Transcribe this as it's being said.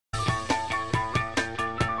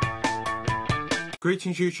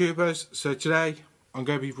Greetings YouTubers, so today I'm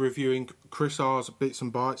going to be reviewing Chris R's Bits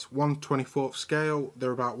and Bytes 1/24 scale.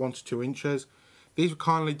 They're about 1 to 2 inches. These were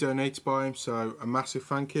kindly donated by him, so a massive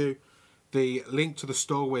thank you. The link to the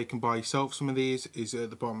store where you can buy yourself some of these is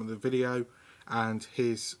at the bottom of the video, and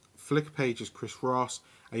his Flickr page is Chris Ross,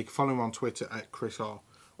 and you can follow him on Twitter at Chris R.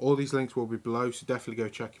 All these links will be below, so definitely go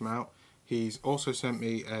check him out. He's also sent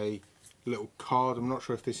me a little card. I'm not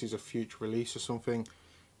sure if this is a future release or something,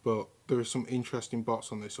 but there are some interesting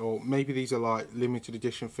bots on this, or maybe these are like limited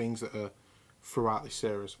edition things that are throughout this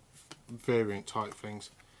series, variant type things.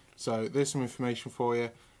 So there's some information for you,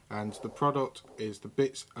 and the product is the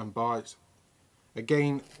Bits and Bytes.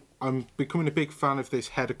 Again, I'm becoming a big fan of this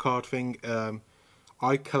header card thing.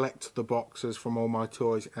 I collect the boxes from all my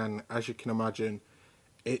toys, and as you can imagine,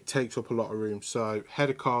 it takes up a lot of room. So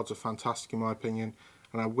header cards are fantastic in my opinion,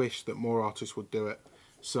 and I wish that more artists would do it.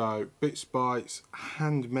 So Bits Bytes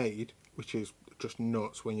handmade, which is just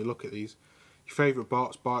nuts when you look at these. Your favourite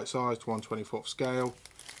bots, bite sized, 1/24 scale.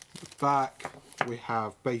 At the back we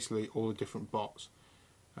have basically all the different bots,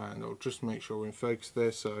 and I'll just make sure we're in focus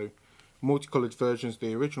there. So multicoloured versions of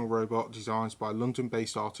the original robot, designs by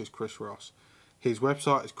London-based artist Chris Ross. His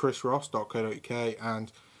website is chrisross.co.uk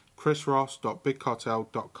and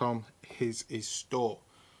chrisross.bigcartel.com. His store.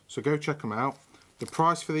 So go check them out. The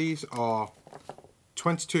price for these are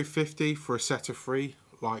 $22.50 for a set of 3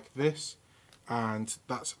 like this, and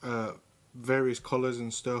that's various colours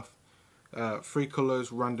and stuff, 3 colours,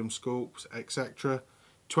 random sculpts, etc.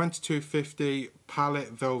 $22.50 palette,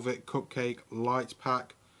 velvet, cupcake, light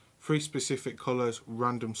pack, 3 specific colours,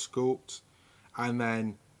 random sculpts, and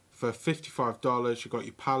then for $55 you got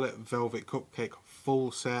your palette, velvet, cupcake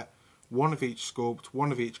full set, 1 of each sculpt,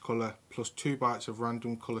 1 of each colour, plus 2 bytes of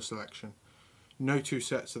random colour selection. No 2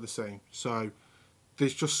 sets are the same, so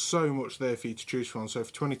there's just so much there for you to choose from. So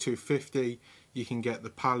for $22.50 you can get the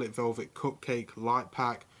palette velvet cupcake light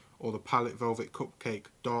pack or the palette velvet cupcake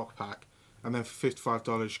dark pack, and then for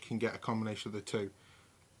 $55 you can get a combination of the 2.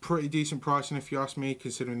 Pretty decent pricing if you ask me,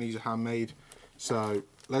 considering these are handmade. So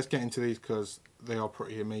let's get into these because they are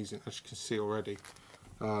pretty amazing, as you can see already.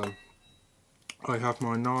 I have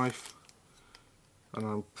my knife, and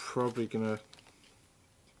I'm probably gonna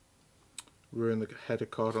ruin the header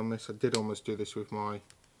card on this. I did almost do this with my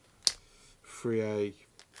 3A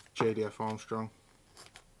JDF Armstrong,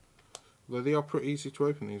 although they are pretty easy to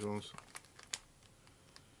open, these ones.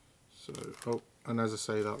 So, oh, and as I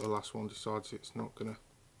say that, the last one decides it's not gonna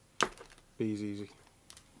be as easy.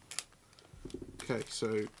 Okay,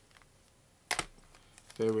 so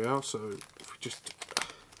there we are. So if we just,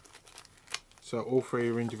 so all 3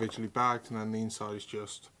 are individually bagged, and then the inside is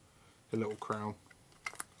just a little crown.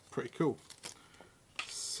 Pretty cool.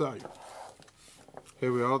 So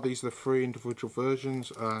here we are. These are the 3 individual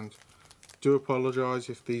versions, and do apologise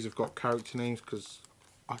if these have got character names because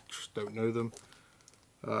I just don't know them.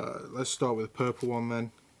 Let's start with the purple one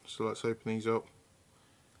then. So let's open these up.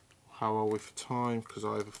 How are we for time? Because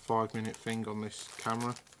I have a 5-minute thing on this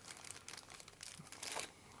camera.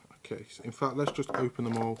 Okay, so in fact let's just open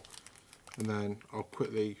them all, and then I'll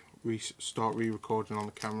quickly start re-recording on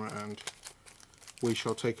the camera, and we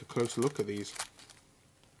shall take a closer look at these.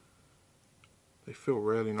 They feel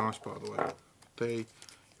really nice, by the way. They,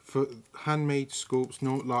 for handmade sculpts,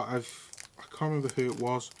 no, like I can't remember who it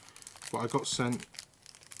was, but I got sent,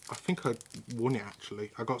 I think I won it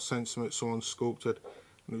actually. I got sent some that someone sculpted,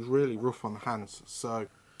 and it was really rough on the hands. So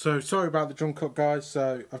sorry about the jump cut, guys.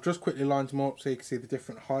 So I've just quickly lined them up so you can see the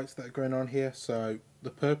different heights that are going on here. So the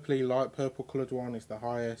purpley, light purple coloured one is the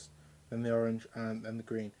highest, then the orange, and then the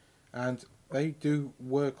green. And they do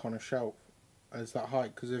work on a shelf as that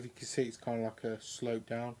height, because if you can see it's kind of like a slope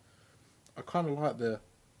down. I kind of like the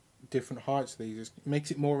different heights of these. It makes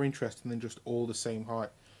it more interesting than just all the same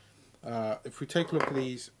height. If we take a look at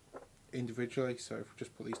these individually, so if we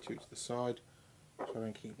just put these 2 to the side so I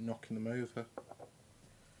don't keep knocking them over.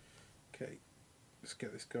 Okay, let's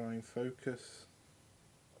get this guy in focus.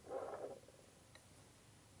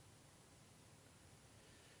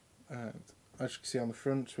 And as you can see on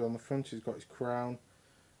the front, he's got his crown,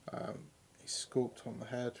 his sculpt on the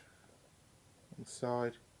head, on the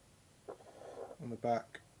side, on the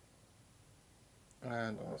back,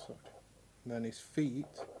 and on the side. And then his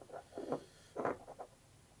feet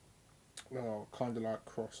are kind of like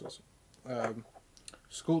crosses.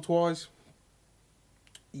 Sculpt wise,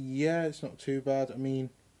 yeah, it's not too bad. I mean,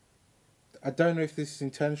 I don't know if this is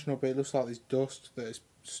intentional, but it looks like there's dust that is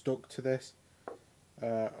stuck to this.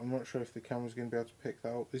 I'm not sure if the camera's going to be able to pick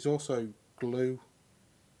that up. There's also glue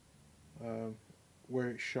where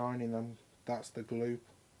it's shining, and that's the glue.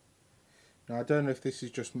 Now I don't know if this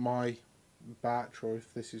is just my batch or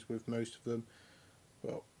if this is with most of them.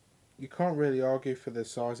 But you can't really argue for the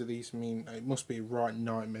size of these. I mean, it must be a right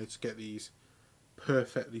nightmare to get these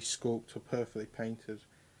perfectly sculpted or perfectly painted.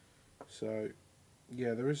 So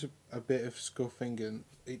yeah, there is a bit of scuffing, and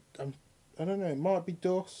I don't know, it might be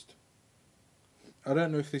dust. I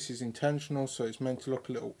don't know if this is intentional, so it's meant to look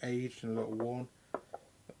a little aged and a little worn.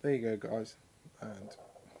 But there you go, guys. And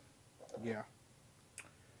yeah,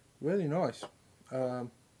 really nice. I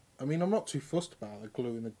mean, I'm not too fussed about the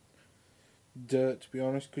glue and the dirt, to be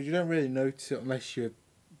honest, because you don't really notice it unless you've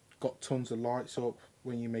got tons of lights up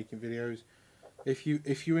when you're making videos. If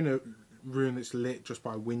you're in a room that's lit just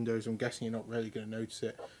by windows, I'm guessing you're not really going to notice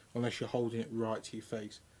it unless you're holding it right to your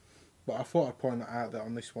face. But I thought I'd point that out, that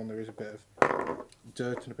on this one there is a bit of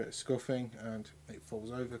dirt and a bit of scuffing, and it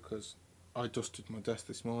falls over because I dusted my desk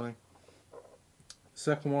this morning.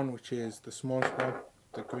 Second one, which is the smallest one,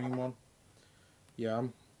 the green one. Yeah,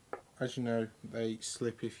 as you know, they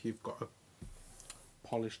slip if you've got a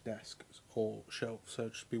polished desk or shelf, so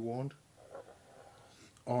just be warned.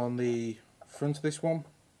 On the front of this one,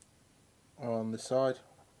 on the side,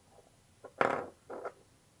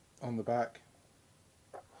 on the back,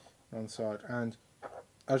 on the side, and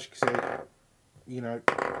as you can see, you know,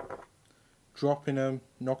 dropping them,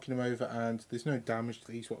 knocking them over, and there's no damage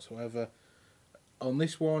to these whatsoever. On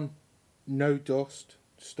this one, no dust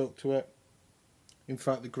stuck to it. In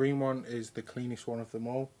fact, the green one is the cleanest one of them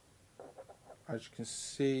all. As you can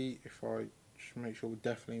see, if I just make sure we're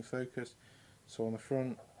definitely in focus, so on the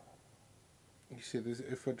front, you see,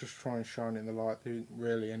 if I just try and shine it in the light, there isn't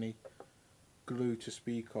really any glue to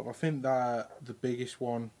speak of. I think that the biggest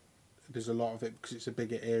one, there's a lot of it because it's a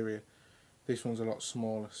bigger area. This one's a lot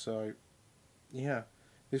smaller, so yeah,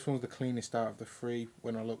 this one's the cleanest out of the three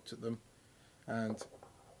when I looked at them, and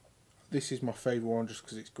this is my favourite one just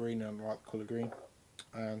because it's green and I like the colour green,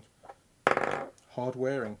 and hard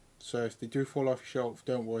wearing. So if they do fall off your shelf,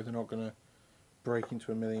 don't worry, they're not going to break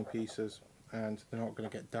into a million pieces and they're not going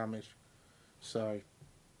to get damaged. So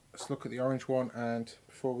let's look at the orange one, and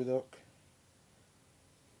before we look,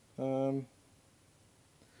 there's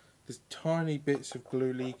tiny bits of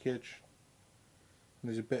glue leakage and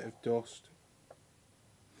there's a bit of dust,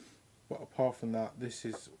 but apart from that, this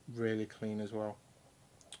is really clean as well.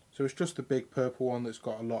 So it's just the big purple one that's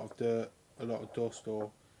got a lot of dirt, a lot of dust,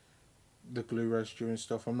 or the glue residue and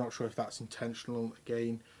stuff. I'm not sure if that's intentional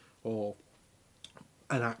again or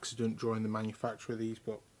an accident during the manufacture of these,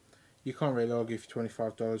 but you can't really argue for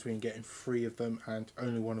 $25 when you're getting 3 of them and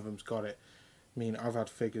only one of them's got it. I mean, I've had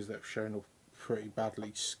figures that have shown up pretty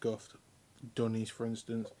badly scuffed, dunnies for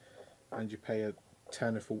instance, and you pay a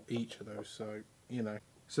tenner for each of those, so you know.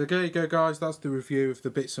 So there you go, guys, that's the review of the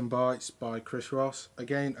Bits and Bytes by Chris Ross.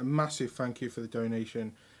 Again, a massive thank you for the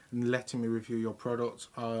donation and letting me review your products.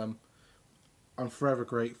 I'm forever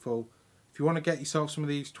grateful. If you want to get yourself some of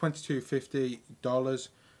these, $22.50,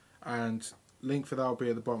 and link for that will be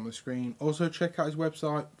at the bottom of the screen. Also check out his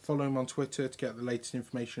website, follow him on Twitter to get the latest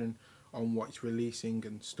information on what he's releasing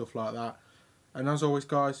and stuff like that. And as always,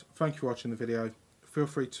 guys, thank you for watching the video. Feel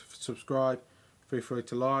free to subscribe, feel free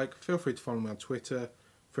to like, feel free to follow me on Twitter,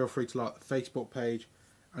 feel free to like the Facebook page,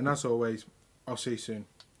 and as always, I'll see you soon.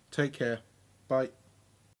 Take care, bye.